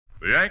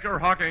The Anchor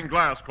Hocking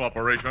Glass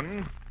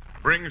Corporation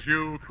brings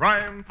you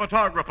Crime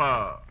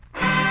Photographer.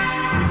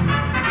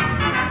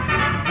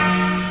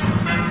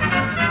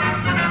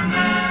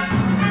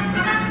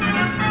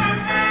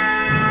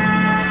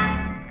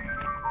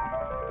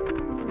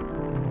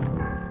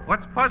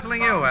 What's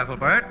puzzling you,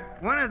 Ethelbert?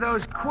 One of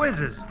those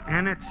quizzes,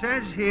 and it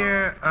says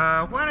here,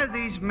 what are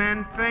these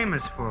men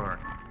famous for?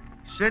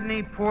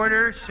 Sidney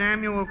Porter,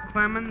 Samuel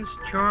Clemens,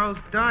 Charles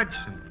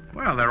Dodgson.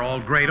 Well, they're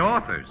all great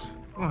authors.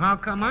 Well, how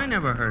come I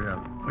never heard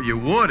of them? Well, you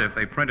would if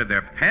they printed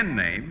their pen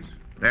names.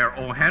 They're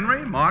O.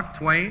 Henry, Mark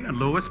Twain, and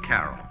Lewis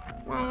Carroll.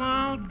 Well,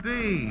 I'll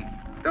be.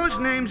 Those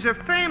names are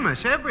famous.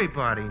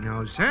 Everybody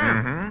knows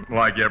them. Mm-hmm.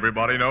 Like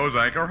everybody knows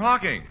Anchor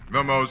Hocking,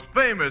 the most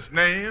famous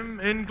name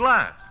in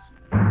glass.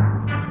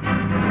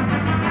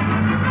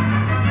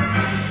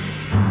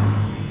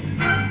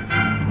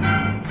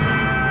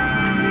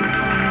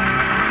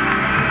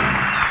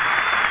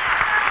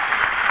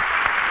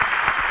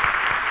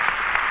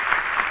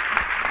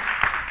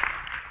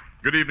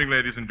 Good evening,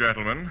 ladies and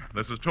gentlemen.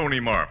 This is Tony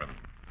Marvin.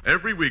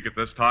 Every week at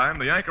this time,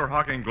 the Anchor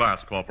Hocking Glass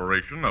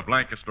Corporation of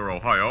Lancaster,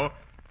 Ohio,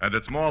 and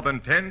its more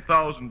than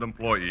 10,000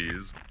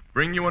 employees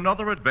bring you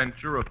another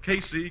adventure of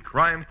Casey,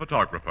 crime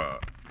photographer,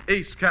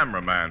 ace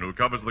cameraman who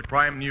covers the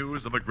crime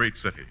news of a great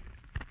city.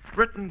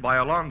 Written by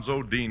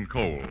Alonzo Dean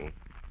Cole.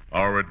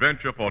 Our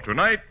adventure for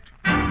tonight,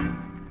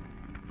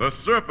 The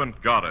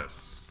Serpent Goddess.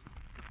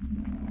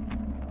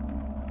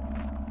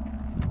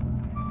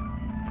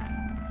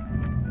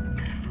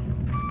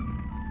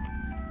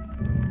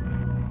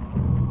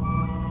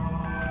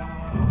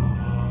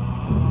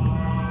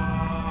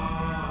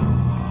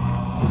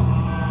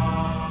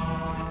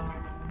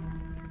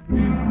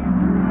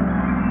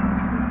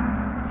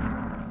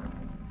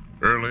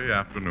 Early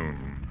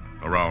afternoon,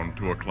 around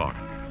 2 o'clock.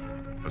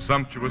 A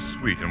sumptuous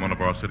suite in one of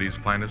our city's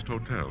finest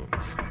hotels.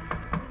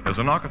 There's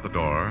a knock at the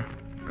door,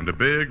 and a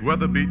big,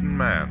 weather-beaten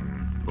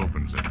man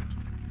opens it.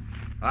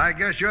 I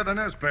guess you're the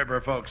newspaper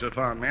folks who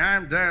found me.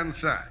 I'm Dan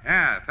Sykes.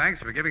 Yeah,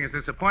 thanks for giving us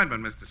this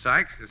appointment, Mr.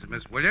 Sykes. This is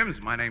Miss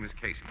Williams. My name is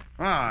Casey.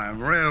 Oh,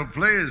 I'm real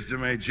pleased to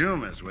meet you,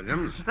 Miss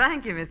Williams.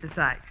 Thank you, Mr.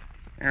 Sykes.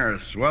 You're a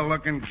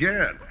swell-looking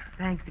kid.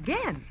 Thanks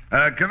again.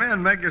 Come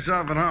in, make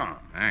yourself at home.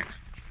 Thanks.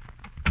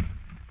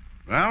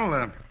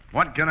 Well,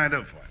 what can I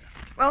do for you?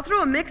 Well,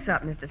 through a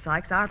mix-up, Mr.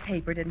 Sykes, our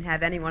paper didn't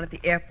have anyone at the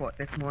airport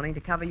this morning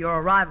to cover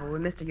your arrival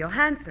with Mr.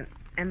 Johansson.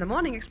 And the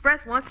Morning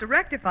Express wants to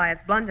rectify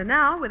its blunder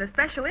now with a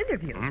special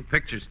interview.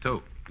 Pictures,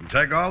 too.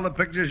 Take all the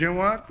pictures you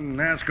want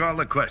and ask all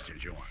the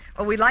questions you want.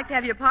 Well, we'd like to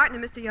have your partner,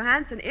 Mr.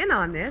 Johansson, in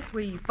on this.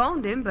 We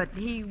phoned him, but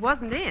he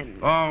wasn't in.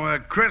 Oh,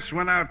 Chris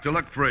went out to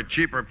look for a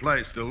cheaper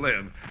place to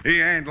live.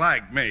 He ain't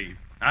like me.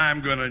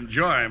 I'm going to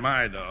enjoy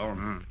my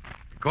dough.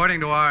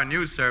 According to our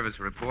news service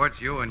reports,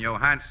 you and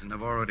Johansson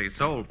have already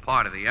sold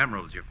part of the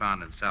emeralds you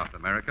found in South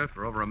America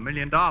for over $1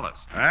 million.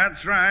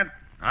 That's right.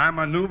 I'm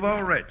a nouveau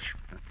rich.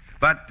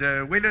 But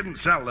we didn't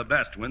sell the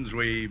best ones.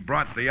 We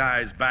brought the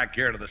eyes back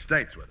here to the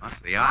States with us.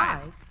 The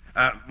eyes?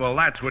 Well,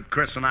 that's what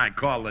Chris and I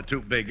call the two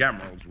big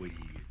emeralds we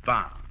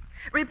found.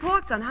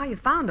 Reports on how you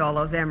found all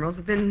those emeralds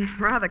have been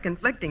rather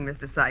conflicting,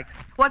 Mr. Sykes.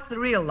 What's the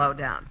real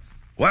lowdown?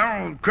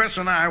 Well, Chris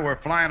and I were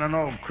flying an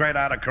old crate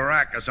out of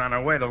Caracas on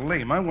our way to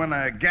Lima when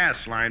a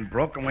gas line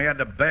broke and we had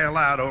to bail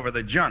out over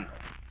the jungle.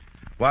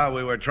 While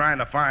we were trying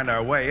to find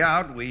our way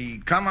out,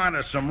 we come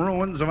onto some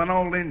ruins of an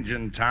old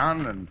Indian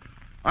town, and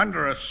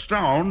under a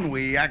stone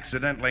we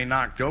accidentally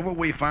knocked over,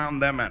 we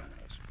found them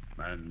emeralds.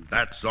 And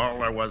that's all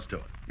there was to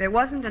it. There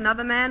wasn't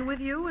another man with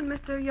you and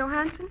Mr.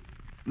 Johansson?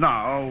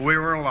 No, we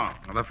were alone.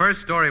 Well, the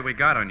first story we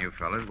got on you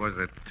fellas was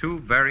that two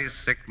very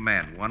sick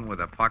men, one with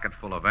a pocket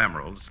full of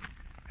emeralds,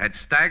 had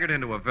staggered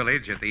into a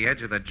village at the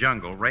edge of the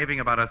jungle,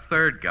 raving about a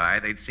third guy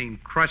they'd seen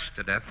crushed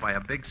to death by a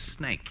big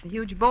snake. A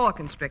huge boa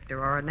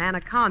constrictor or an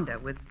anaconda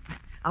with,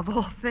 of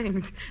all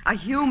things, a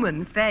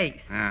human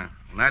face. Yeah,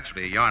 well,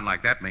 naturally, a yarn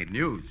like that made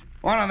news.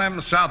 One of them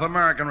South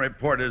American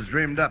reporters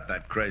dreamed up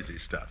that crazy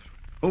stuff.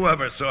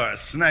 Whoever saw a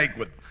snake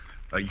with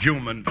a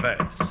human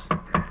face?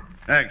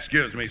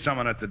 Excuse me,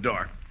 someone at the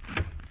door.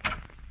 Oh,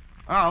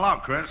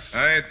 hello, Chris.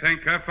 I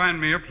think I find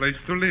me a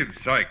place to live,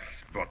 Sykes.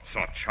 But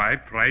such high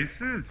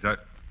prices.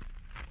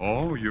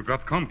 Oh, you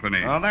got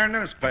company. Oh, they're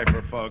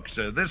newspaper folks.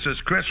 This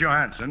is Chris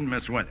Johansson,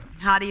 Miss Williams.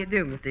 How do you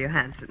do, Mr.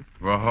 Johansson?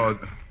 Well,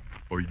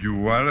 oh,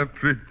 you are a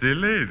pretty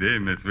lady,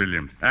 Miss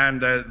Williams.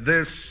 And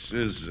this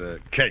is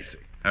Casey.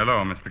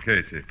 Hello, Mr.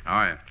 Casey. How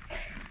are you?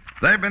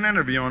 They've been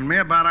interviewing me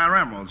about our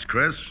emeralds,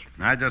 Chris.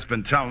 I just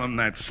been telling them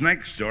that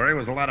snake story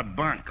was a lot of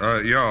bunk.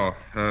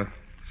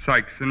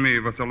 Sykes and me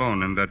was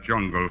alone in that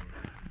jungle.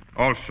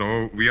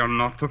 Also, we are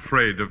not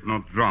afraid of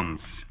no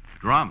drums.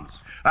 Drums?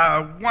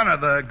 One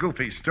of the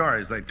goofy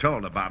stories they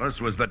told about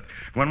us was that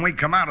when we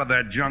come out of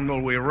that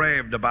jungle, we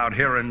raved about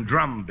hearing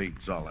drum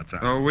beats all the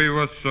time. We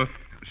was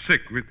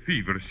sick with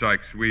fever,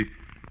 Sykes. We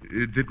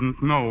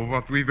didn't know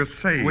what we were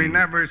saying. We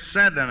never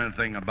said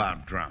anything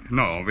about drums.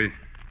 No, we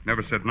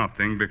never said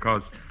nothing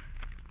because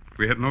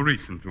we had no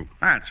reason to.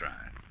 That's right.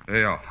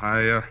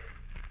 Yeah,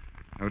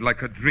 I would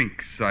like a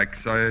drink,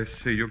 Sykes. I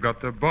see you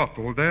got a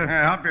bottle there.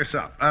 Help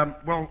yourself.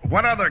 Well,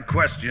 what other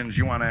questions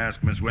you want to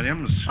ask, Miss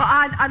Williams?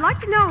 I'd like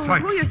to know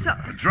Sykes. who you're so...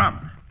 A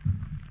drum.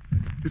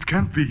 It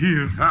can't be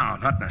here. No,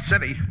 not in the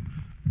city.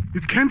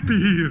 It can't be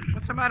here.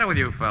 What's the matter with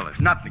you fellas?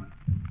 Nothing.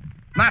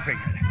 Nothing.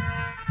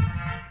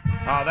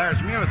 Oh,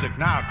 there's music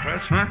now,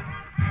 Chris. Huh?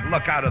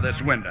 Look out of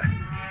this window.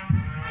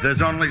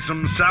 There's only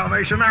some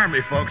Salvation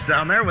Army folks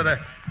down there with a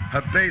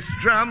bass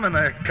drum and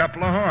a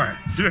couple of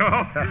horns.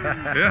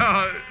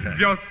 Yeah,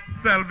 just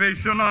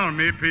Salvation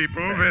Army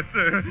people with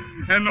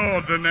an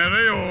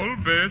ordinary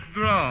old bass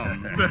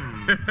drum.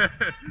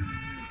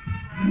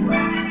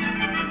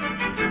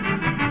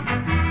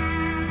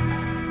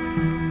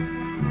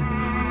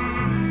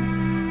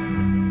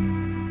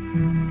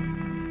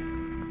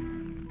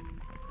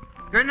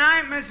 Good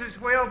night, Mrs.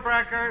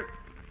 Wheelbreaker.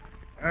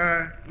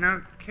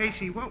 Now,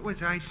 Casey, what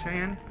was I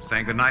saying?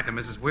 Saying goodnight to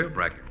Mrs.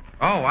 Wheelbreaker.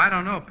 Oh, I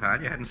don't know, pal.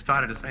 You hadn't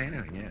started to say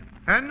anything yet.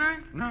 Hadn't I?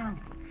 No.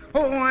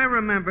 Oh, I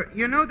remember.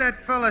 You know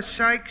that fella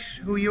Sykes,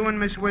 who you and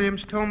Miss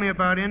Williams told me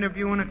about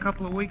interviewing a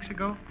couple of weeks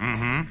ago?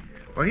 Mm-hmm.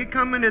 Well, he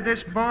come into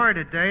this bar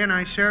today, and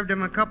I served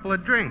him a couple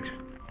of drinks.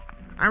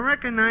 I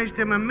recognized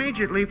him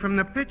immediately from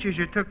the pictures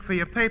you took for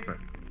your paper.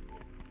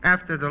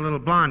 After the little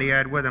blonde he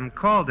had with him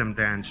called him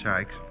Dan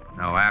Sykes.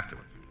 No,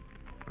 afterwards.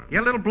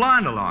 Your little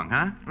blonde along,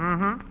 huh?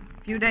 Uh-huh.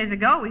 A few days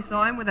ago, we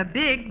saw him with a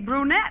big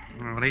brunette.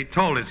 Well, he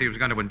told us he was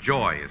going to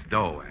enjoy his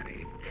dough,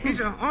 Annie.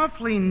 He's an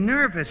awfully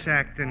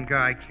nervous-acting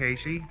guy,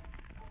 Casey.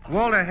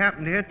 Walter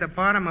happened to hit the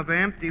bottom of an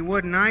empty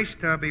wooden ice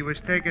tub he was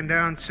taking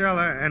down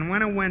cellar, and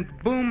when it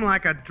went boom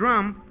like a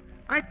drum,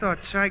 I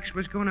thought Sykes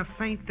was going to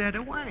faint dead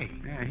away.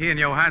 Yeah, he and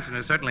Johansson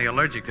are certainly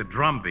allergic to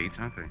drum beats,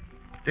 aren't they?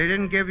 They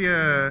didn't give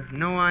you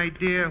no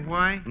idea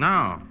why?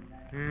 No.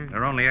 Yeah.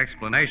 Their only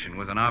explanation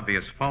was an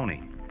obvious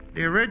phony.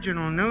 The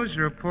original news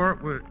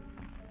report was...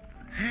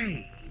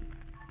 Hey,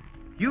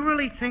 you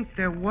really think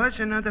there was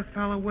another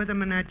fellow with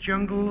him in that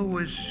jungle who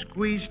was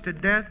squeezed to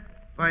death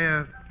by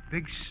a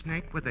big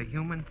snake with a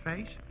human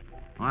face?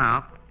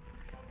 Well,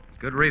 there's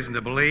good reason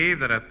to believe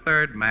that a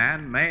third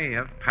man may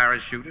have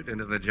parachuted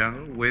into the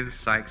jungle with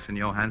Sykes and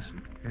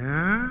Johansson.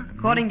 Yeah?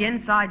 According to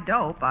Inside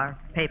Dope, our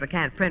paper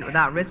can't print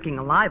without risking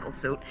a libel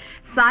suit,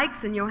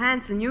 Sykes and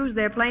Johansson used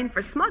their plane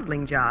for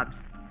smuggling jobs.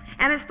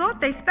 And it's thought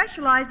they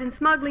specialized in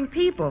smuggling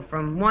people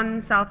from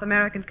one South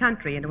American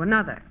country into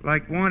another.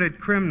 Like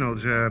wanted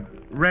criminals,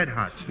 red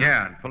hots.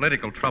 Yeah, and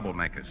political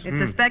troublemakers. It's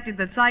suspected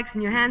that Sykes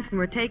and Johansson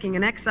were taking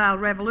an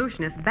exiled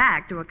revolutionist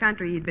back to a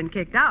country he'd been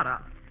kicked out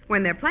of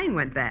when their plane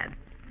went bad.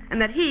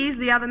 And that he's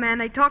the other man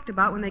they talked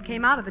about when they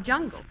came out of the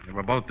jungle. They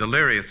were both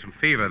delirious from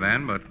fever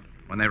then, but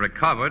when they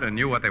recovered and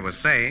knew what they were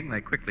saying,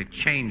 they quickly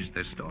changed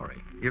their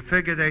story. You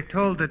figure they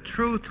told the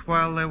truth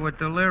while they were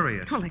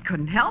delirious. Well, they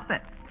couldn't help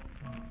it.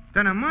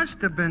 Then it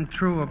must have been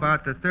true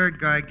about the third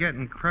guy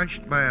getting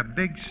crushed by a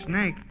big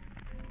snake.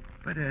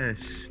 But a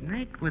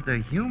snake with a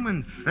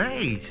human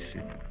face.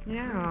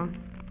 Yeah.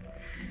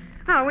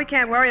 Oh, we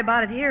can't worry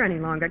about it here any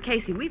longer.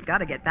 Casey, we've got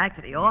to get back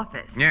to the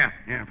office. Yeah,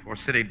 before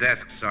city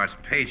desk starts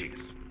paging us.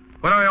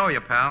 What do I owe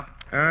you, pal?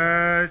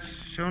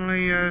 It's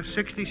only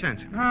 60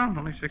 cents. Oh,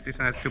 only 60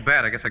 cents. Too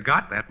bad. I guess I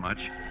got that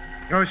much.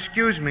 Oh,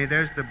 excuse me.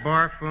 There's the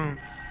bar phone.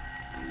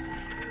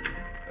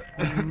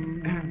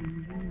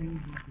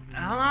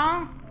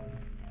 Hello?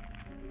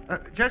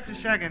 Just a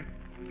second.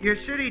 Your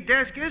city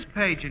desk is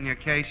paging you,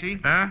 Casey.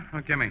 Huh? Oh,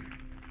 gimme.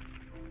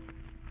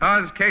 Oh,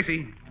 this is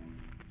Casey.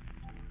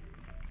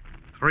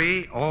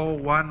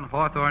 301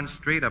 Hawthorne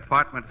Street,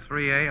 apartment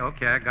 3A.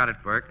 Okay, I got it,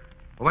 Burke.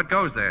 Well, what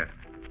goes there?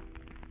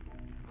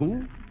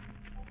 Who?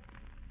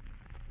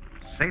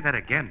 Say that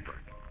again,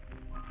 Burke.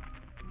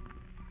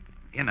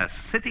 In a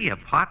city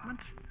apartment?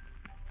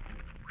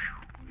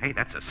 Whew. Hey,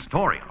 that's a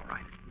story, all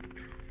right.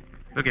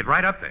 We'll get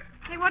right up there.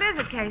 Hey, what is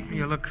it, Casey?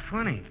 You look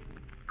funny.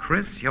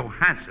 Chris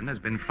Johansson has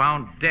been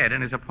found dead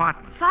in his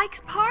apartment.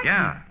 Sykes' partner?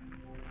 Yeah.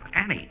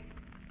 Annie,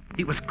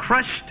 he was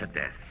crushed to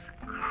death.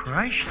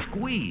 Crushed?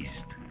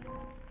 Squeezed.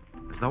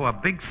 As though a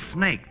big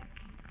snake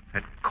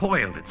had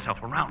coiled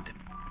itself around him.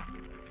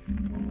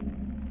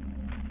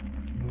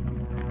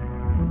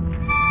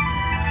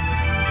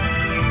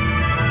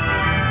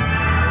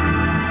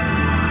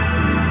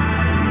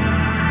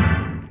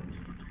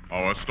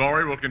 Our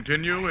story will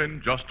continue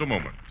in just a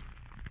moment.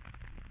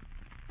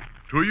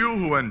 To you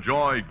who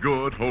enjoy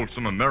good,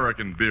 wholesome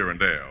American beer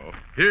and ale,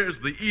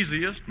 here's the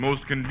easiest,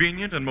 most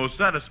convenient, and most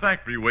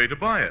satisfactory way to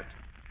buy it.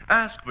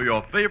 Ask for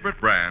your favorite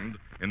brand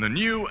in the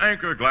new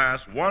Anchor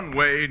Glass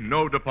one-way,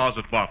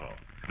 no-deposit bottle.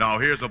 Now,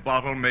 here's a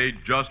bottle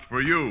made just for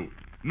you.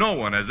 No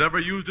one has ever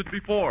used it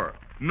before.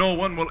 No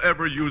one will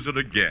ever use it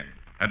again.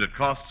 And it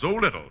costs so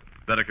little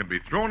that it can be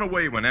thrown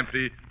away when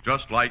empty,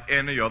 just like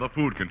any other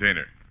food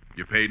container.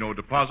 You pay no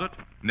deposit,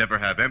 never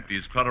have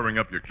empties cluttering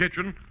up your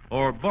kitchen,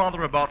 or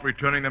bother about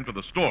returning them to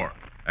the store.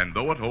 And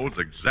though it holds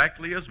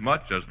exactly as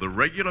much as the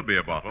regular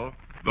beer bottle,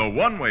 the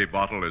one-way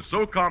bottle is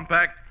so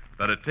compact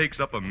that it takes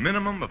up a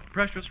minimum of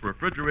precious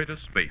refrigerator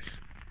space.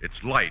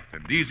 It's light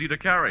and easy to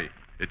carry.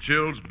 It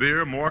chills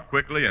beer more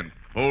quickly and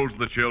holds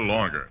the chill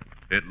longer.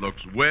 It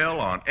looks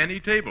well on any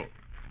table.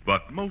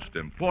 But most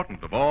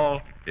important of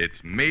all,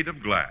 it's made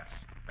of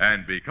glass.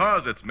 And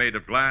because it's made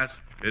of glass,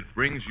 it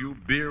brings you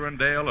beer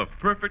and ale of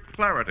perfect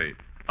clarity,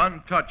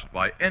 untouched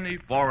by any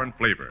foreign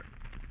flavor.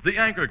 The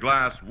Anchor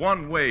Glass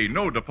one-way,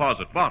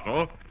 no-deposit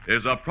bottle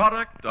is a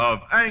product of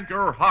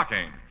Anchor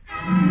Hocking.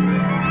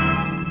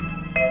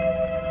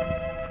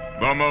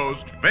 The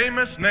most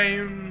famous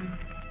name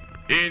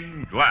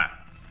in glass.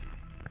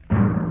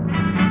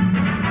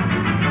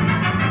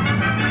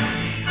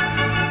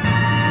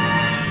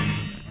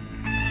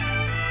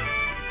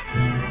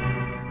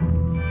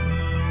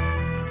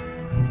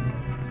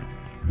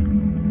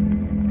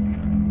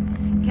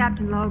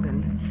 Captain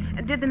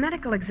Logan, did the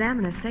medical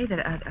examiner say that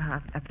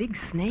a big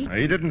snake?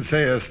 He didn't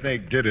say a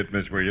snake did it,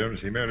 Miss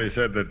Williams. He merely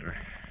said that,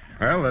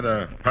 well, that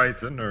a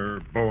python or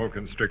boa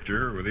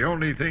constrictor were the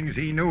only things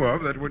he knew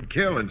of that would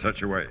kill in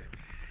such a way.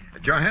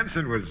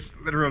 Johansson was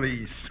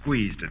literally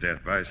squeezed to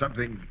death by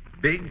something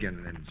big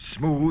and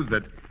smooth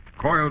that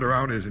coiled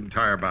around his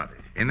entire body.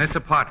 In this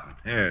apartment?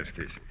 Yes,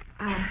 Casey.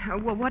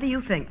 Well, what do you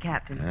think,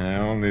 Captain?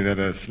 Only that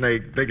a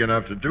snake big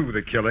enough to do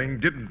the killing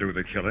didn't do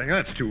the killing.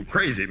 That's too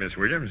crazy, Miss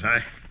Williams.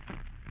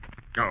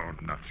 Oh,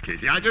 nuts,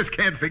 Casey. I just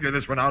can't figure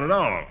this one out at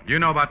all. You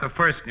know about the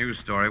first news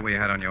story we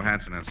had on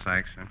Johansson and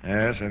Sykes, huh?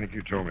 Yes, I think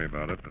you told me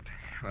about it, but,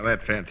 well,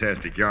 that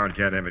fantastic yarn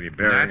can't have any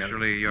bearing.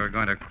 Naturally, you're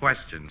going to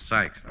question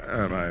Sykes.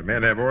 My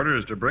men have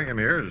orders to bring him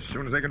here as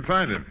soon as they can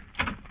find him.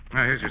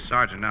 Well, here's your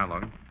sergeant now,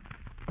 Logan.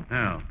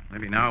 Well,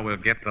 maybe now we'll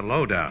get the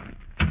lowdown.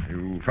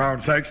 You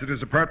found Sykes at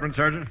his apartment,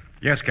 Sergeant?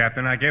 Yes,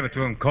 Captain. I gave it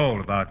to him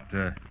cold about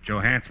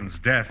Johansson's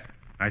death.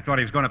 I thought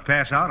he was going to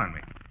pass out on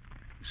me,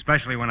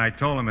 especially when I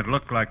told him it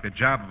looked like the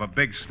job of a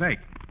big snake.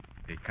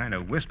 He kind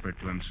of whispered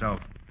to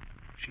himself,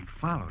 "She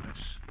followed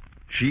us."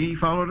 She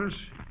followed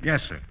us?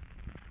 Yes, sir.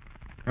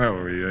 Well,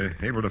 were you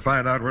able to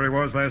find out where he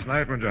was last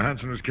night when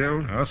Johansson was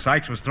killed? Well,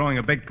 Sykes was throwing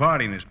a big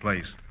party in his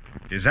place.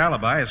 His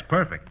alibi is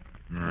perfect.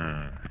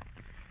 Now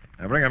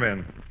bring him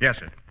in. Yes,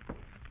 sir.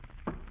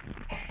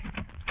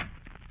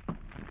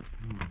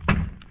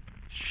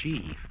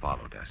 She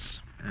followed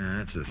us.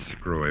 That's a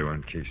screwy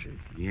one, Casey.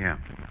 Yeah.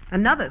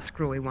 Another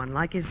screwy one,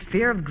 like his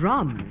fear of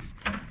drums.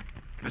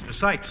 Mr.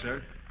 Sykes,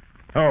 sir.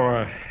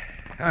 Oh,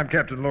 I'm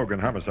Captain Logan,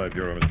 Homicide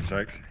Bureau, Mr.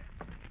 Sykes.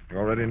 You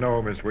already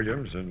know Miss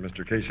Williams and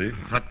Mr. Casey.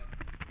 Let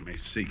me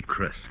see,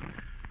 Chris.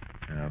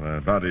 Now, the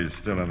body's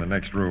still in the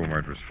next room where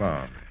it was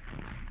found.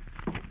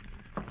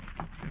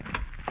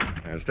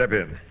 Now, step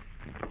in.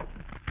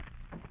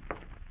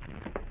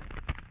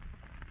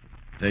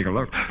 Take a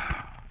look.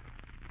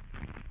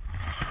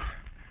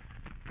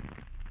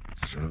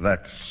 So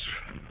that's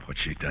what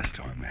she does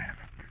to a man.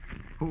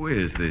 Who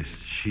is this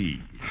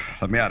she?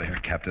 Let me out of here,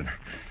 Captain.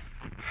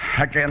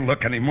 I can't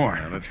look anymore.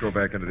 Now, let's go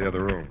back into the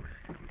other room.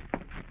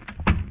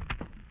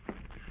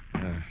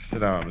 Sit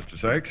down, Mr.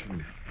 Sykes,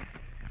 and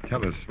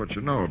tell us what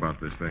you know about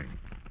this thing.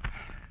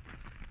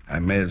 I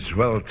may as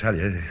well tell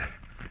you.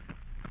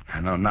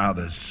 I know now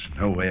there's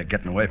no way of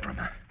getting away from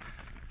her.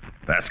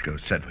 Vasco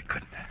said we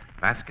couldn't.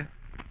 Vasca?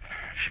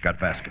 She got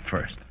Vasca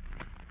first.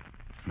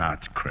 Now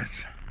it's Chris.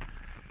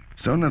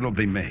 Soon it'll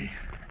be me.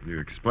 Can you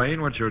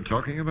explain what you're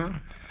talking about?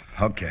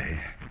 Okay.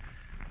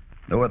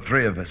 There were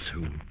three of us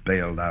who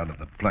bailed out of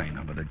the plane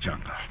over the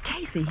jungle.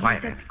 Casey, he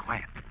Quiet, said... Andy,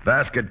 quiet.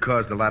 Vasca had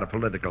caused a lot of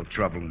political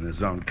trouble in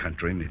his own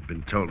country, and he'd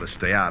been told to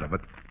stay out of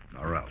it,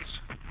 or else.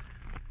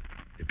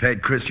 He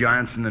paid Chris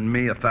Johansson and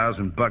me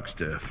 $1,000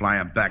 to fly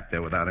him back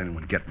there without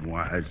anyone getting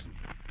wise.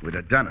 We'd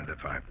have done it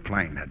if our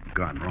plane hadn't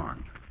gone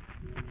wrong.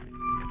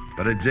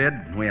 But it did,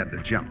 and we had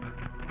to jump.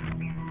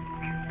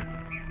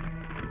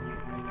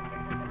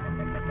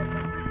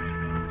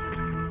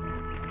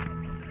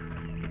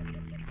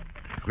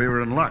 We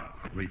were in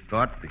luck, we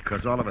thought,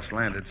 because all of us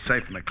landed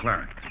safe in the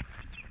clearing.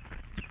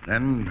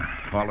 Then,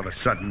 all of a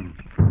sudden...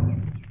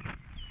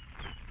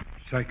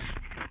 Sykes,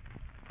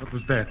 what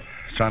was that?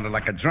 Sounded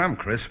like a drum,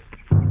 Chris.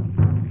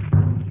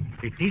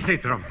 It is a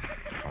drum.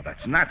 Oh,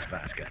 that's nuts,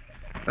 Vasca.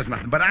 There's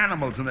nothing but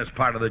animals in this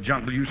part of the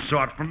jungle. You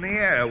saw it from the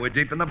air. We're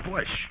deep in the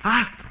bush.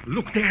 Ah,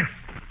 look there.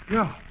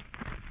 Yeah.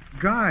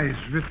 Guys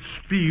with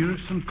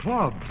spears and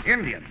clubs.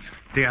 Indians.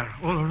 They are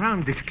all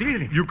around this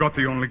clearing. You got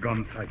the only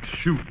gun, Sykes.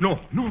 Shoot. No,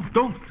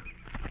 don't.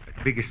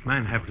 The biggest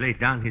man have laid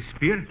down his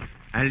spear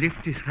and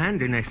lift his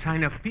hand in a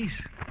sign of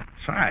peace.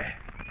 Say,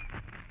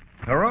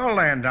 they're all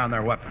laying down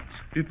their weapons.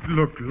 It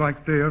looked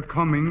like they are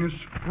coming as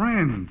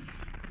friends.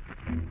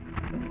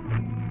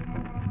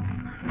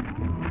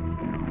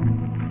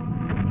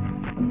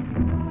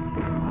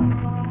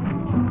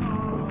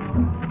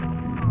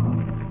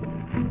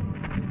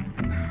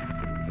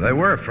 They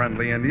were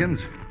friendly Indians.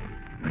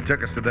 They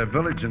took us to their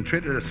village and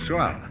treated us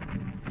swell.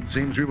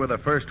 Seems we were the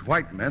first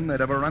white men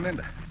they'd ever run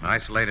into.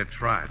 Isolated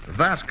tribe.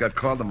 Vasca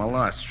called them a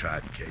lost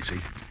tribe,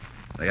 Casey.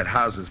 They had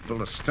houses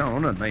built of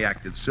stone, and they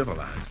acted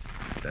civilized.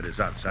 That is,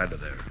 outside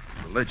of their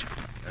religion.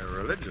 Their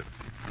religion?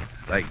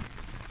 They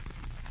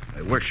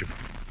worship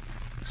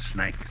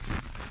snakes.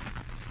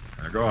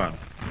 Now, go on.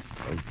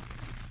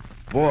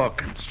 Boa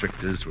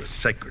constrictors were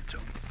sacred to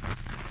them.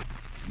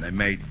 And they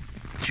made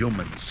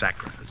human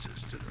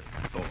sacrifices to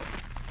the boa.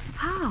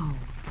 How?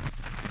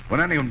 When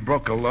anyone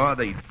broke a law,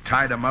 they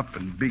tied 'em up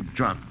in big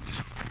drums.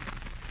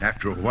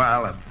 After a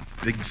while, a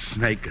big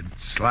snake would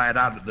slide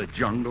out of the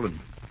jungle, and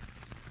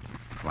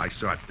well, I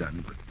saw it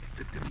done, but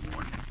it didn't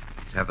warn me.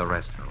 Let's have the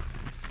rest, Phil.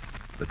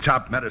 The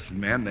top medicine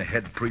man, the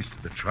head priest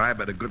of the tribe,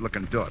 had a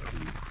good-looking daughter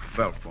who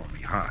fell for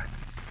me hard.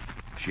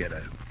 She had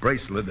a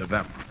bracelet of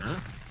emeralds. Huh?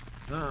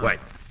 Oh.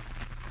 Wait.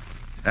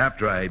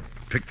 After I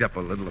picked up a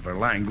little of her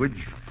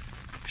language,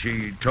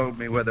 she told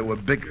me where there were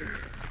bigger,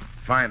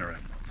 finer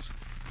emeralds.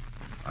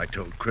 I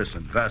told Chris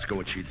and Vasco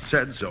what she'd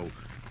said, so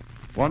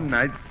one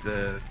night,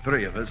 the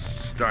three of us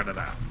started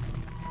out.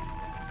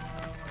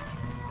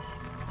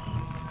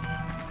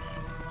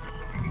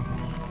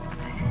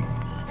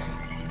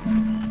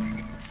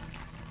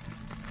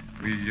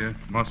 We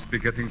must be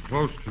getting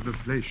close to the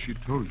place she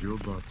told you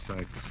about,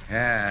 Sykes.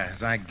 Yeah,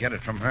 as I get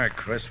it from her,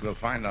 Chris, we'll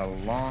find a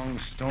long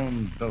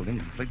stone building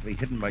completely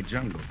hidden by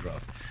jungle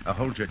growth.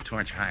 Hold your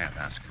torch higher,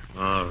 Vasco.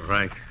 All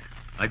right.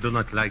 I do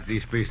not like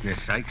this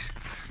business, Sykes.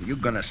 You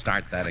gonna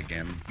start that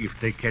again? If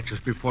they catch us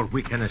before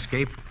we can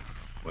escape,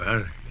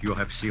 well, you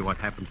have seen what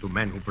happened to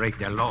men who break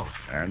their laws.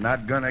 They're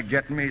not gonna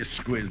get me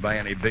squeezed by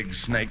any big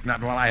snake,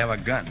 not while I have a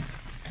gun.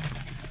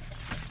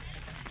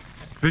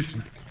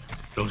 Listen.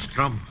 Those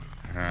drums,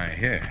 I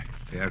hear.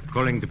 they are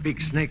calling the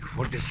big snake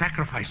for the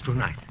sacrifice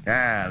tonight.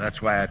 Yeah,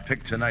 that's why I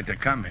picked tonight to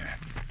come here.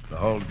 The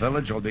whole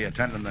village will be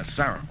attending the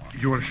ceremony.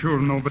 You are sure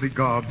nobody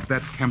guards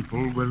that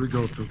temple where we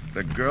go to?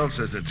 The girl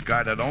says it's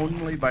guarded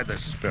only by the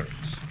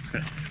spirits.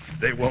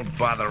 They won't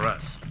bother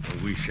us.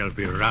 We shall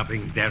be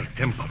robbing their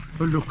temple.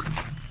 Oh, look.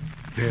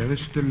 There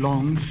is the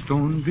long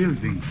stone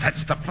building.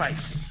 That's the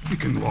place. We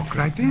can walk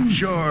right in.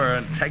 Sure,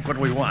 and take what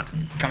we want.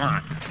 Come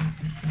on.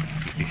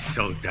 It is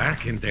so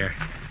dark in there,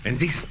 and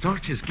these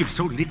torches give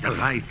so little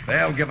light.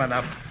 They'll give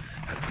enough.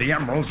 The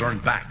emeralds are in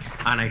back.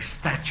 On a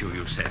statue,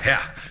 you said.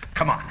 Yeah,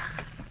 come on.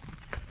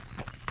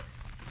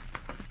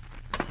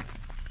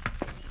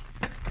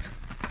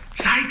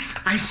 Sykes,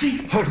 I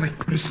see. Hold it.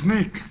 A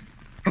snake.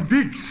 A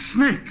big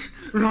snake.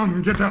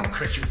 Run, get out.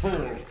 Chris, you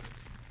fool.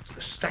 It's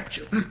the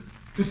statue.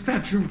 The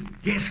statue.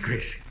 Yes,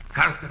 Chris.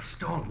 Carved of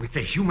stone with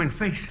a human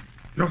face.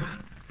 Look,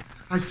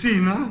 I see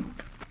now.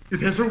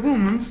 It has a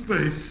woman's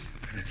face.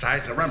 And its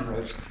eyes are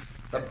emeralds.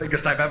 The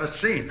biggest I've ever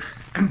seen.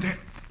 And the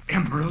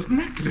emerald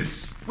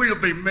necklace. We'll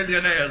be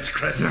millionaires,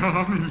 Chris.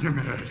 Yeah,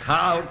 millionaires.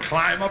 I'll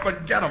climb up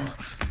and get them.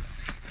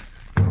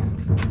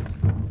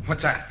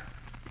 What's that?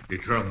 The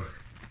drum.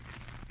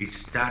 It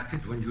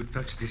started when you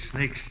touched the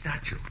snake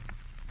statue.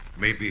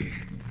 Maybe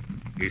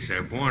it's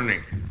a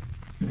warning.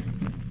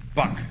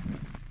 Buck,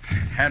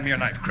 hand me your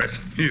knife, Chris.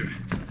 Here.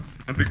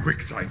 And be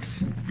quick,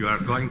 Sykes. You are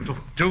going to...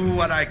 Do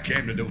what I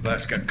came to do,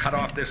 Vasca. Cut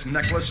off this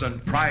necklace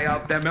and pry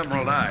out them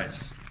emerald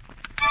eyes.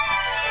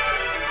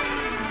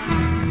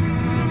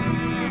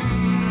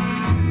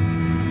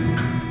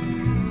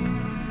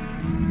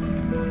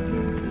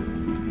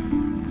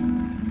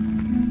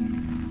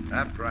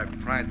 After I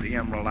pried the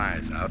emerald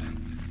eyes out,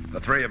 the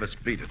three of us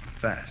beat it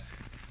fast.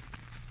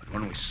 But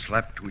when we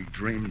slept, we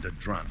dreamed of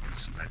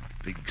drums and that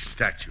big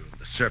statue of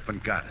the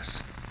Serpent goddess,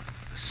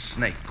 the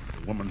snake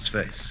with a woman's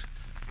face.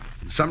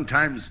 And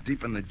sometimes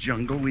deep in the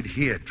jungle, we'd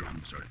hear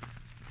drums or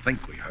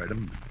think we heard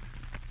them.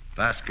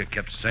 Vasca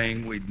kept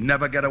saying we'd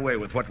never get away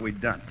with what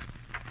we'd done.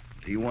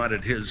 He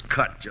wanted his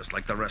cut just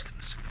like the rest of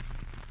us.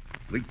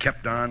 We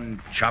kept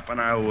on chopping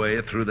our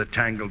way through the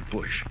tangled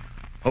bush,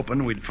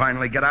 hoping we'd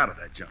finally get out of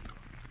that jungle.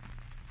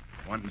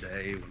 One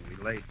day, when we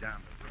laid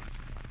down to rest...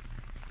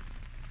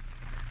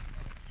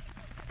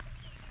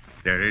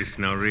 There is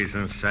no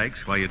reason,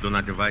 Sykes, why you do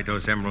not divide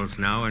those emeralds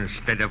now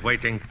instead of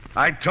waiting.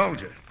 I told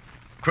you.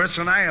 Chris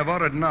and I have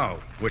voted no.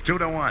 We're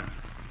 2-1.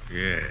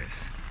 Yes,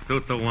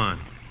 2-1.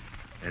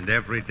 And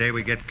every day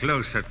we get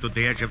closer to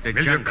the edge of the Will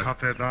you jungle.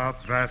 cut it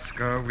out,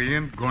 Vasca? We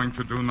ain't going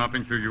to do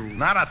nothing to you.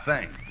 Not a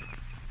thing.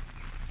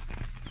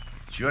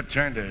 It's your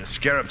turn to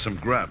scare up some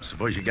grub.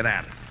 Suppose you get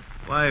at it.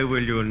 Why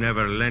will you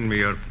never lend me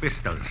your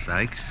pistol,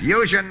 Sykes?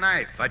 Use your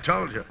knife. I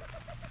told you.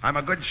 I'm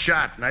a good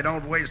shot, and I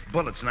don't waste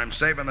bullets, and I'm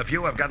saving the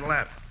few I've got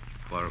left.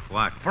 For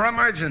what? For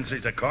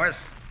emergencies, of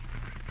course.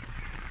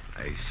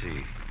 I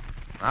see.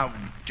 Now,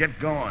 get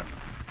going.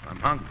 I'm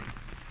hungry.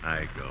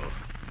 I go.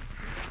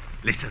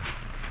 Listen.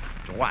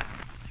 To what?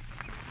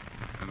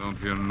 I don't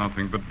hear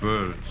nothing but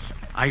birds.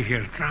 I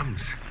hear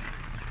drums.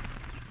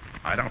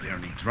 I don't hear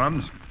any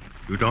drums.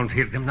 You don't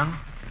hear them now?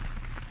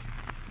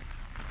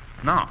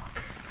 No.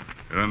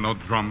 There are no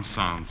drum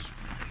sounds.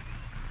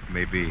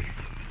 Maybe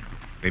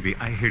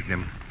I hear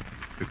them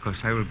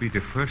because I will be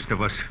the first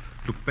of us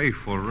to pay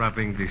for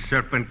robbing the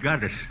Serpent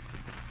goddess.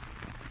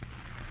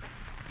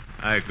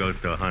 I go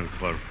to hunt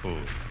for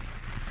food.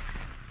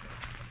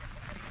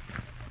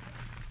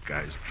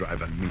 Guy's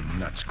driving me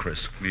nuts,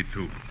 Chris. Me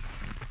too.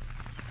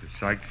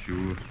 Sykes,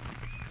 you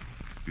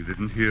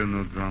didn't hear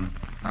no drum.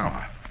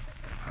 No,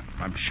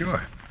 I'm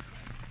sure.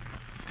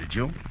 Did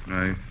you?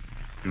 I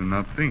do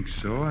not think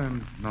so.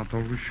 I'm not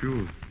always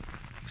sure.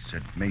 He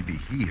said maybe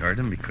he heard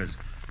him because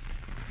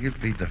he'll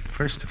be the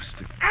first of us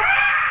to...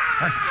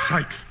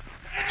 Sykes!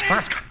 It's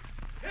Vasca.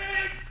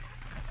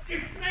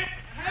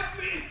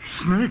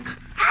 snake.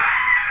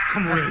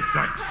 Come away,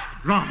 Sykes.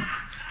 Run.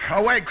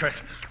 Away,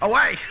 Chris.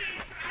 Away.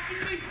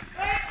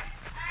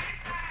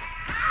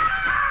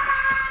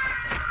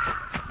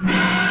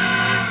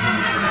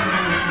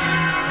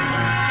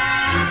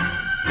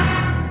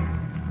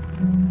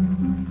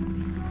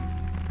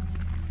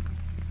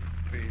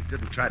 We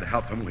didn't try to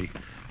help him. We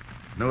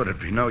knew it'd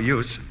be no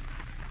use.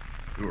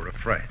 We were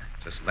afraid.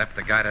 Just left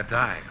the guy to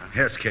die, huh?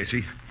 Yes,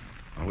 Casey.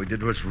 All we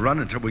did was run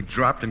until we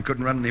dropped and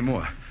couldn't run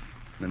anymore.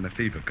 Then the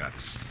fever got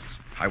us.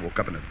 I woke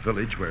up in a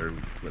village where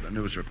the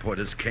news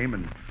reporters came,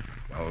 and,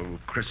 well,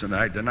 Chris and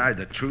I denied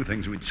the true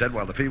things we'd said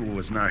while the fever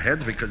was in our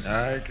heads because...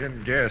 I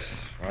can guess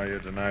why you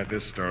denied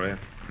this story.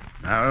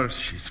 Now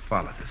she's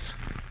followed us.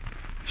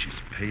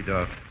 She's paid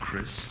off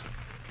Chris,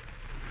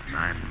 and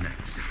I'm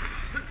next.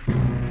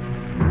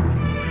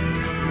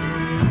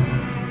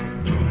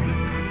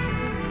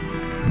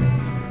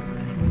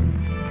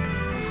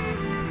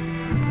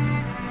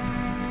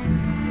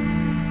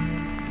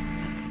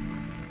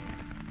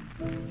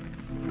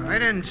 I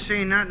didn't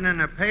see nothing in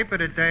the paper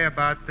today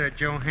about the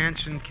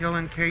Johansson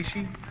killing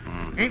Casey.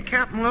 Ain't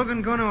Captain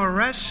Logan going to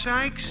arrest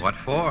Sykes? What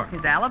for?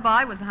 His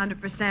alibi was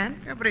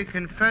 100%. Yeah, but he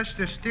confessed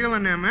to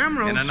stealing them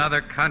emeralds. In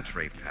another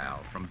country,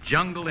 pal, from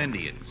jungle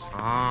Indians.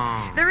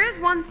 Oh. There is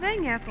one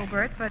thing,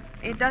 Ethelbert, but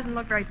it doesn't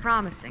look very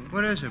promising.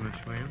 What is it, Miss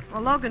Williams?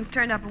 Well, Logan's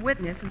turned up a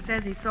witness who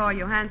says he saw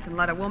Johansson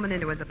let a woman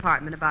into his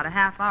apartment about a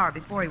half hour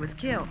before he was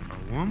killed.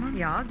 A woman?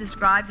 Yeah,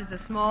 described as a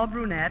small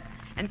brunette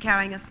and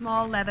carrying a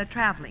small leather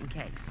traveling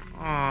case.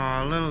 Oh,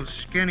 a little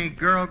skinny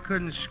girl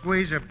couldn't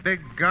squeeze a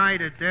big guy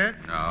to death?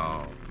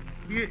 No.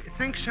 You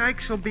think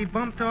Sykes will be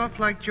bumped off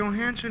like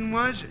Johansson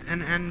was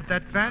and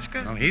that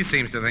Vasca? Well, he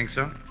seems to think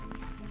so.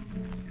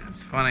 It's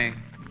funny.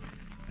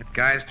 That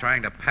guy's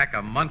trying to pack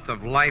a month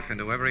of life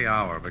into every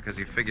hour because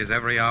he figures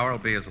every hour will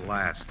be his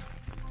last.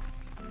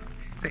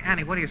 Say,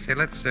 Annie, what do you say?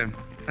 Let's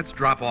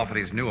drop off at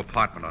his new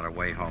apartment on our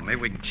way home.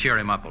 Maybe we can cheer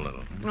him up a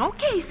little.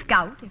 Okay,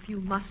 Scout, if you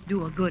must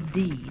do a good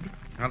deed.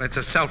 Well, it's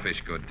a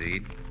selfish good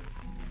deed.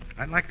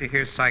 I'd like to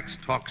hear Sykes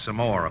talk some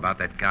more about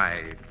that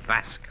guy,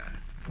 Vasca.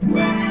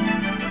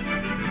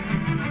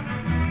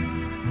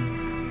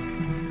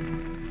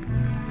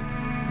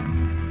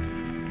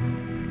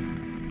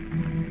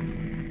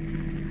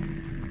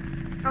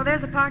 Oh,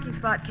 there's a parking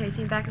spot,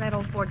 Casey, in back of that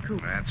old Ford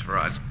coupe. That's for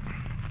us.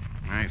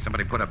 Hey,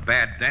 somebody put a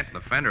bad dent in the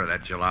fender of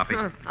that jalopy.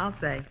 Huh, I'll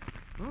say.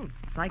 Oh,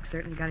 Sykes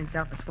certainly got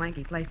himself a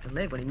swanky place to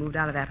live when he moved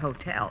out of that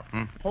hotel.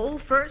 Whole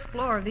first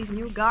floor of these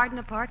new garden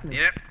apartments.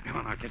 Yep. Come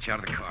on, I'll get you out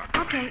of the car.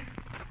 Okay.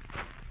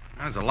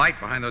 There's a light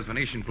behind those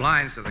Venetian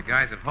blinds, so the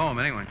guy's at home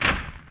anyway.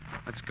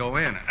 Let's go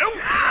in.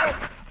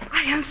 I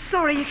am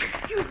sorry,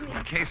 excuse me.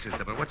 Okay,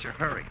 sister, but what's your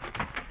hurry?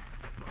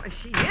 Boy,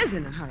 she is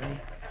in a hurry.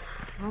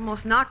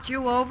 Almost knocked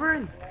you over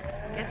and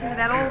gets into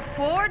that old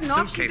Ford and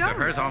off she Suitcase goes. of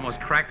hers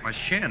almost cracked my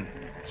shin.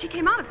 She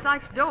came out of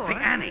Sykes' door. Say,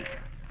 Annie.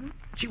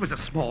 She was a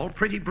small,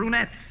 pretty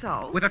brunette.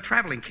 So? With a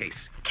traveling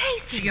case.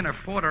 Casey! She and her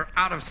Ford are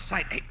out of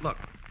sight. Hey, look.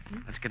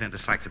 Let's get into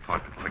Sykes'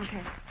 apartment quick.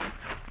 Okay.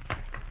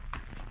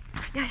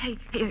 Yeah,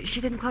 hey,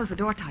 she didn't close the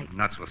door tight.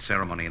 Nuts with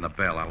ceremony and the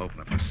bell. I'll open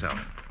it myself.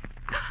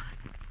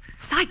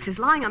 Sykes is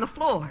lying on the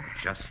floor.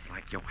 Just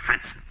like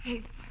Johansson.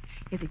 Hey,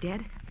 is he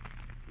dead?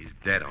 He's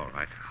dead, all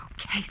right. Oh,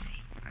 Casey.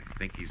 I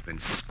think he's been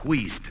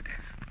squeezed to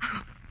death.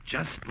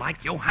 Just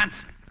like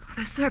Johansson.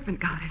 The Serpent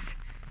goddess.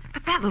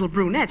 But that little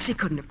brunette, she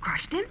couldn't have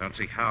crushed him. Don't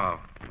see how.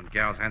 When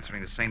gal's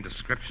answering the same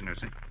description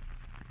as him.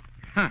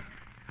 Huh.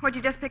 What'd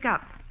you just pick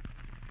up?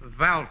 The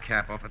valve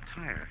cap off a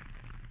tire.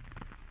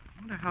 I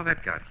wonder how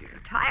that got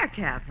here. Tire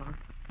cap.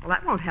 Well,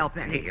 that won't help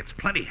any. Hey, it's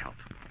plenty help.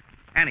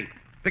 Annie,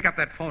 pick up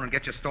that phone and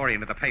get your story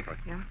into the paper.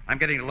 Yeah? I'm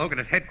getting to Logan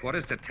at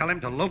headquarters to tell him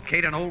to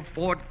locate an old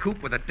Ford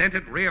coupe with a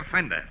dented rear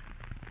fender.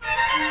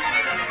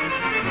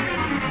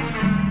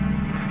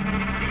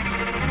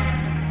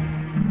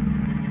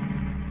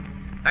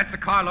 That's the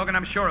car, Logan.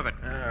 I'm sure of it.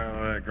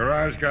 Well, the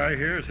garage guy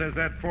here says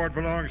that Ford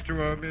belongs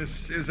to a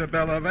Miss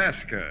Isabella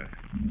Vasca.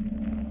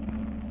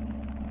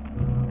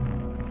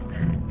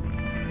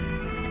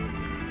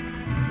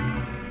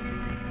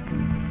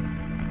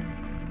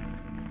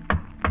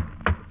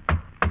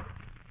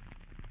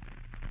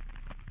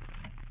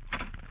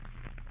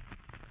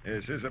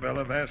 Is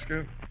Isabella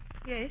Vasca?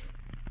 Yes.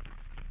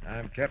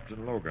 I'm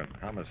Captain Logan,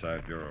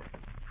 Homicide Bureau.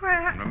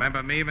 Well,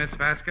 Remember me, Miss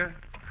Vasca?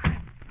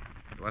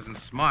 It wasn't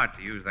smart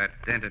to use that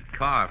dented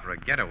car for a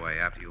getaway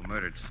after you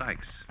murdered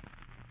Sykes.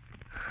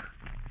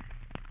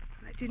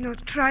 I did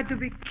not try to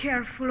be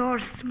careful or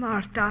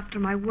smart after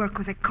my work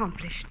was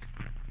accomplished.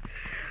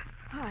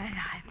 I'm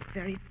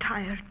very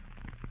tired.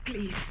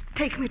 Please,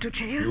 take me to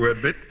jail. You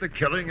admit the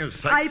killing of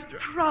I Sykes?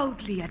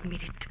 proudly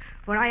admit it,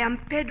 for I am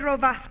Pedro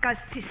Vasca's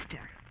sister.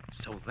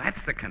 So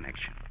that's the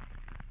connection.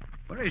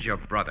 Where is your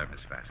brother,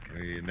 Miss Vasca?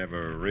 We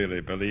never really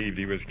believed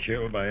he was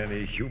killed by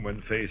any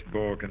human-faced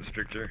boa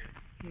constrictor.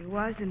 He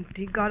wasn't.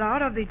 He got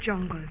out of the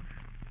jungle.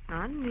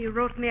 And he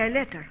wrote me a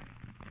letter.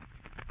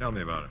 Tell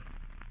me about it.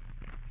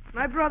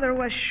 My brother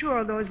was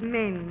sure those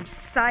men,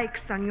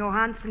 Sykes and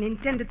Johansson,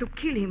 intended to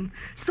kill him.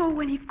 So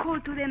when he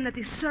called to them that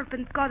the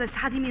Serpent goddess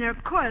had him in her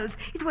coils,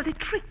 it was a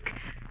trick.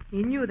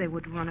 He knew they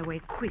would run away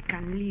quick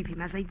and leave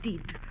him as they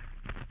did.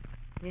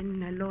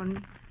 Then,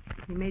 alone,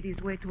 he made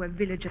his way to a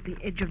village at the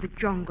edge of the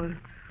jungle,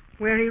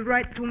 where he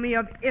wrote to me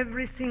of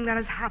everything that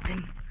has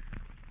happened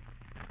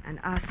and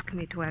asked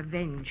me to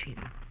avenge him.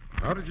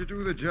 How did you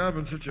do the job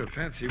in such a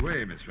fancy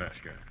way, Miss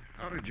Vasca?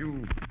 How did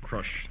you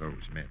crush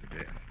those men to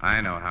death?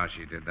 I know how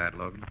she did that,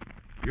 Logan.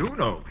 You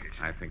know,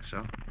 Casey. I think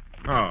so.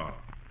 Oh.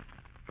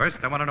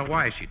 First, I want to know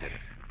why she did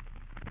it.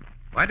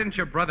 Why didn't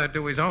your brother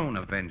do his own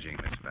avenging,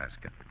 Miss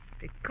Vasca?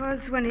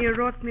 Because when he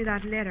wrote me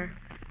that letter,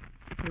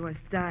 he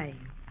was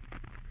dying.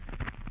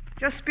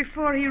 Just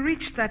before he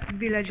reached that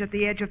village at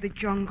the edge of the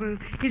jungle,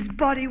 his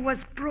body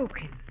was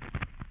broken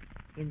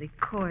in the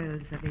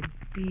coils of a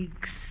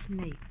big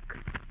snake.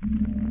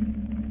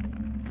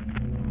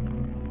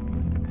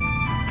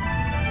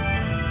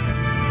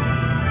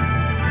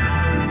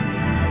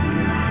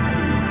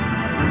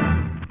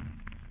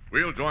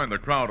 We'll join the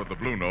crowd at the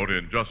Blue Note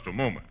in just a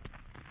moment.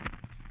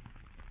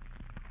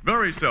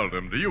 Very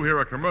seldom do you hear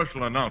a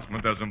commercial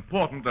announcement as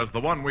important as the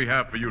one we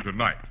have for you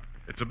tonight.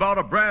 It's about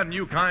a brand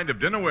new kind of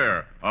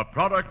dinnerware, a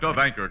product of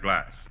Anchor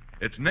Glass.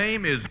 Its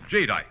name is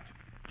Jadeite.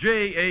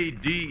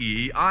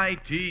 Jadeite.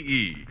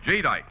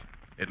 Jadeite.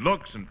 It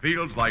looks and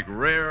feels like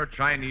rare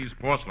Chinese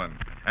porcelain,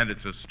 and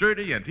it's as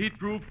sturdy and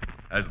heat-proof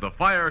as the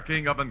Fire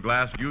King oven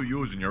glass you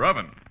use in your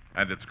oven.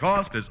 And its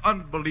cost is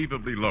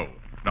unbelievably low.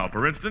 Now,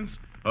 for instance,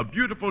 a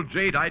beautiful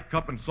Jadeite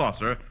cup and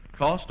saucer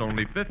cost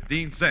only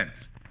 15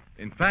 cents.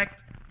 In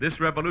fact, this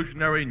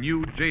revolutionary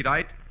new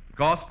Jadeite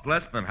costs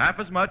less than half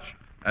as much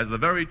as the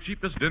very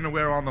cheapest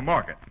dinnerware on the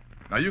market.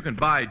 Now, you can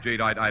buy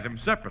Jadeite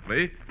items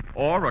separately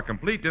or a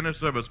complete dinner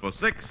service for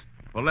 $6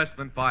 for less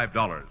than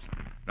 $5.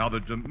 Now, the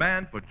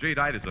demand for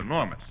Jadeite is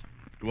enormous.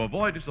 To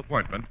avoid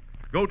disappointment,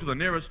 go to the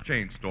nearest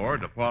chain store,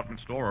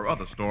 department store, or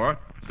other store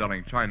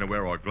selling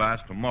chinaware or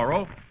glass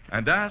tomorrow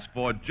and ask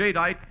for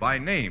Jadeite by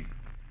name.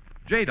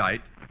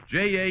 Jadeite,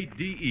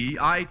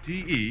 Jadeite,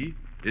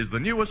 is the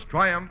newest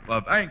triumph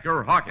of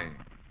Anchor Hocking.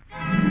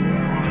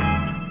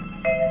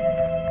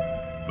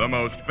 The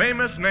most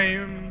famous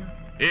name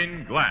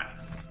in glass.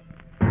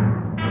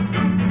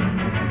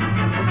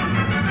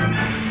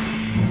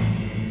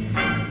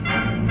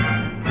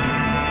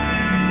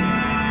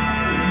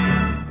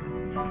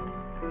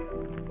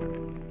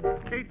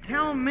 Hey,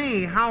 tell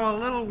me how a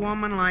little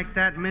woman like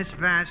that Miss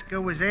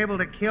Vasca was able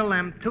to kill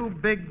them two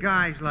big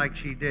guys like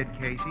she did,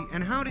 Casey,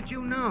 and how did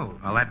you know?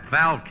 Well, that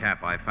valve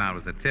cap I found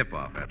was a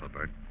tip-off,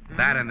 Ethelbert.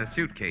 That and the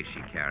suitcase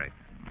she carried.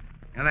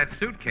 And that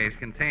suitcase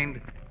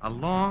contained a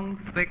long,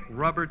 thick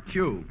rubber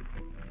tube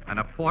and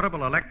a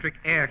portable electric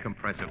air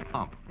compressor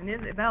pump. And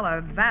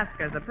Isabella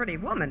Vasca's a pretty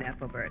woman,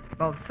 Ethelbert.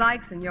 Both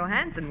Sykes and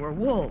Johansson were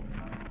wolves.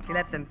 She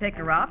let them pick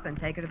her up and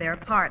take her to their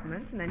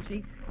apartments, and then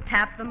she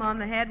tapped them on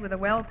the head with a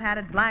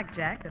well-padded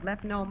blackjack that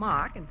left no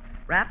mark and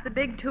wrapped the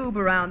big tube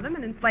around them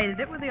and inflated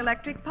it with the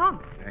electric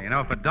pump. You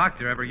know, if a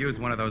doctor ever used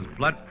one of those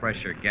blood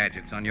pressure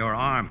gadgets on your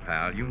arm,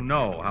 pal, you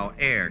know how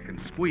air can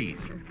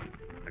squeeze.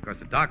 Of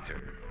course, a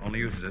doctor only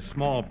uses a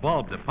small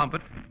bulb to pump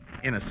it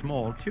in a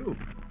small tube.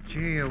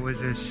 Gee, it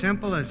was as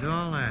simple as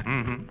all that.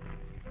 Mm-hmm.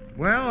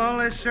 Well, all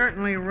this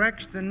certainly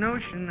wrecks the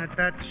notion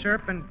that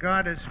Serpent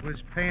goddess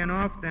was paying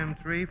off them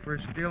three for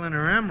stealing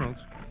her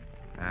emeralds.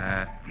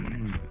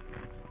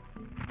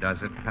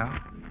 Does it, pal?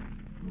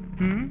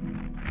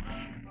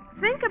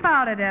 Think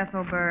about it,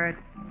 Ethelbert.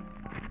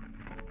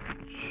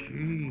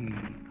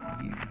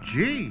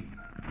 Gee.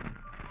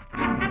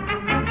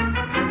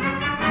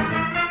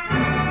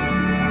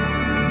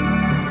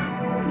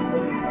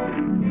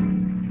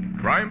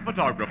 Crime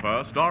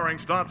Photographer, starring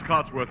Stotts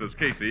Cotsworth as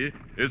Casey,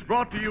 is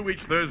brought to you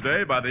each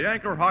Thursday by the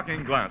Anchor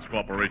Hocking Glass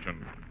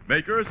Corporation,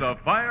 makers of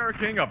Fire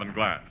King oven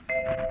glass,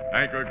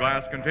 Anchor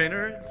glass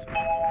containers,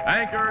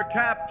 Anchor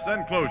caps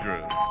and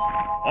closures,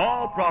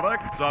 all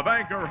products of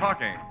Anchor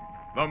Hocking,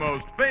 the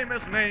most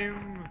famous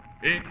name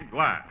in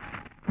glass.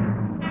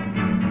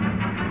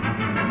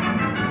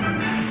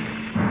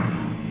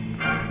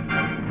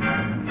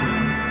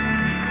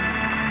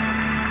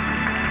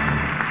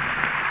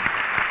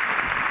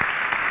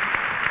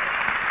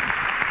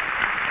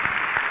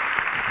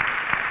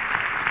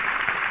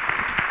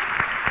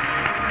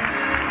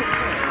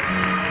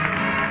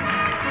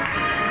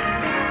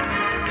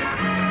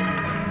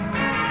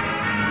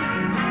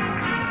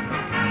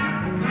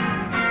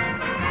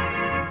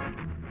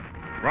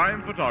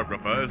 Crime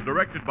Photographer is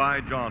directed by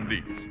John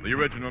Dietz. The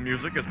original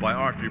music is by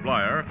Archie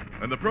Blyer,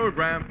 and the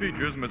program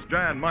features Miss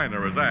Jan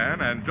Miner as Anne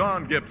and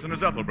John Gibson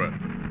as Ethelbert.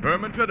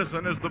 Herman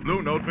Chittison is the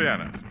Blue Note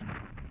pianist.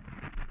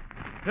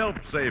 Help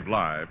save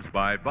lives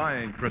by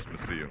buying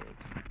Christmas seals.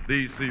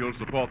 These seals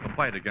support the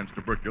fight against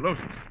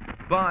tuberculosis.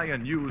 Buy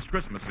and use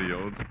Christmas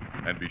seals,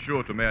 and be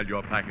sure to mail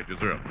your packages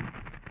early.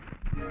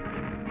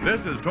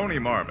 This is Tony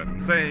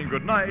Marvin saying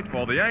goodnight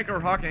for the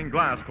Anchor Hocking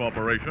Glass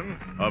Corporation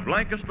of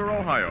Lancaster,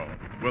 Ohio,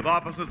 with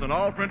offices in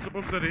all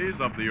principal cities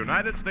of the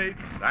United States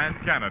and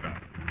Canada.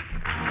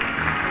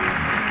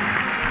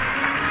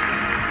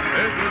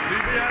 This is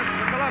CBS,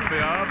 the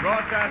Columbia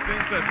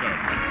Broadcasting System.